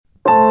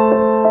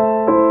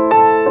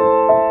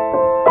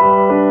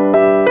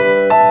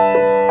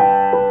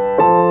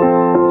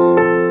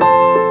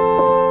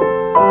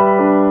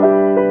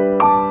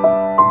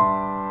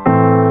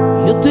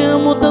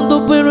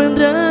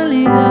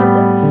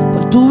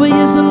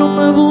tristeza no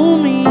me va a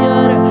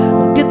humillar.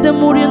 Aunque esté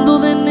muriendo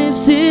de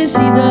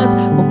necesidad,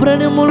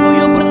 compraremos algo y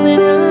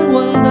aprenderé a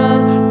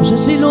aguantar. No sé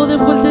si lo de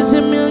fuerte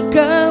se me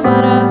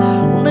acabará.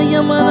 Una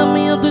llamada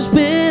mía tú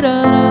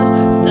esperarás.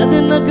 Estás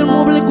en aquel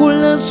mueble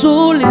con la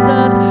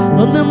soledad,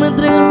 donde me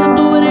entregaste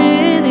tu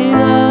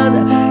veredad.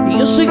 Y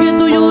yo sé que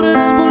tú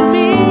llorarás por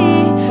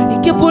mí,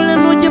 y que por la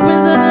noche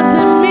pensarás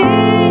en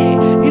mí,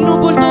 y no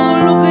por todo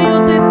lo que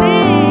yo te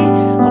di.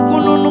 Aunque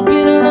uno no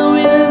quiera, la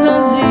vida es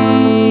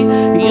así.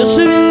 Y yo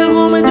sé bien que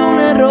cometí un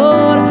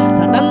error,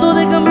 tratando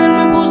de cambiar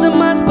me puse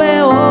más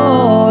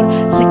peor.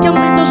 Sé que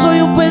admito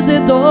soy un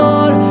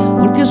perdedor,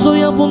 porque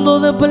estoy a punto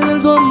de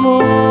perder tu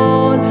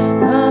amor.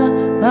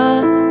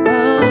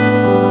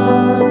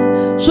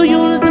 Soy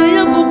una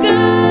estrella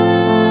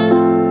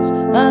fugaz,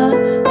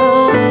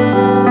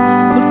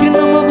 porque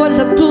no me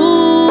falta tu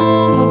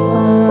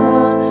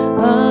mamá.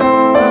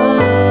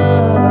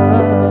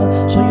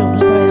 Soy una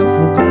estrella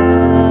fugaz.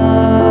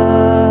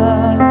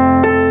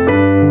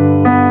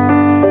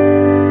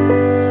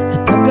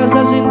 Esta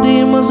casa sin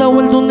ti me ha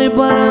vuelto un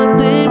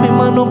disparate. Mis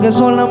manos que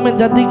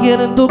solamente a ti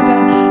quieren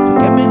tocar. Sé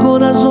que mi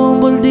corazón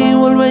por ti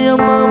vuelve a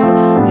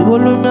llamarme y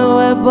vuelve a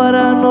ver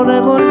para no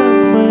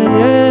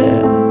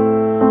recordarme.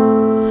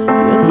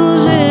 No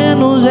sé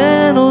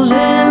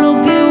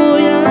lo que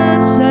voy a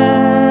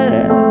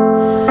hacer.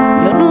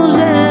 Yo no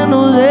sé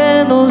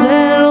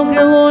lo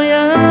que voy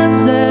a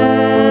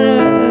hacer.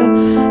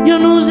 Yo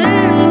no sé, no.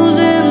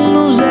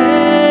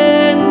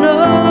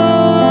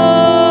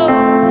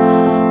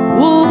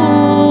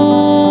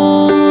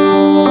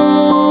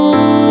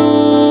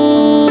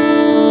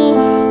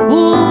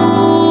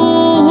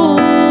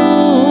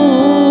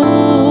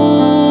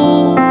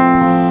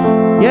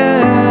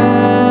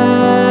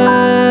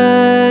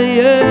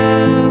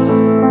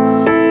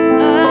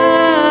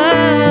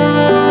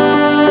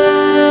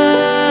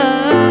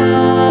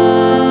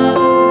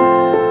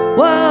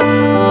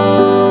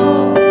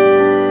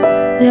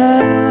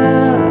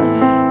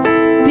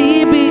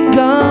 Tivi,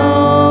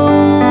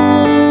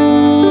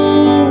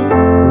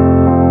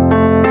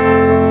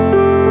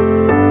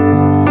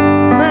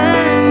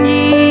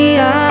 Mangee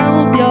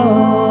audio,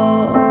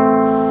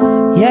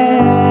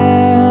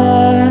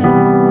 yeah.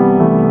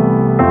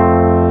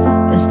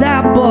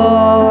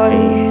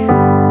 StarBoy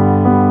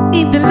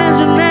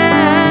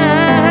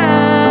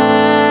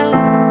internacional,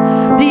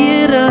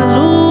 tierra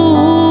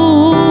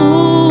azul,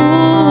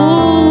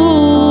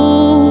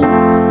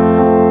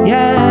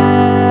 yeah.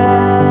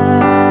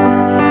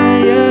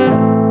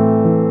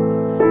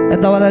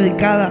 Esta va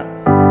dedicada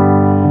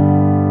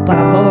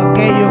para todos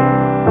aquellos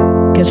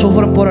que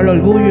sufren por el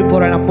orgullo y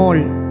por el amor.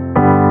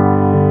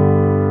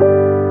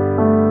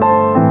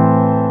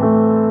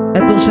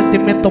 Este es un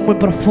sentimiento muy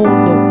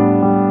profundo,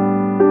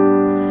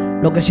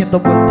 lo que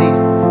siento por ti.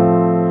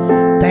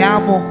 Te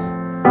amo,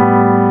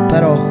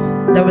 pero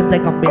debes de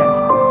cambiar.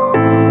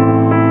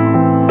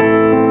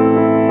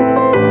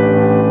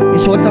 Y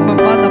suéltame,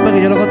 mándame,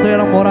 que yo lo que estoy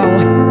enamorado.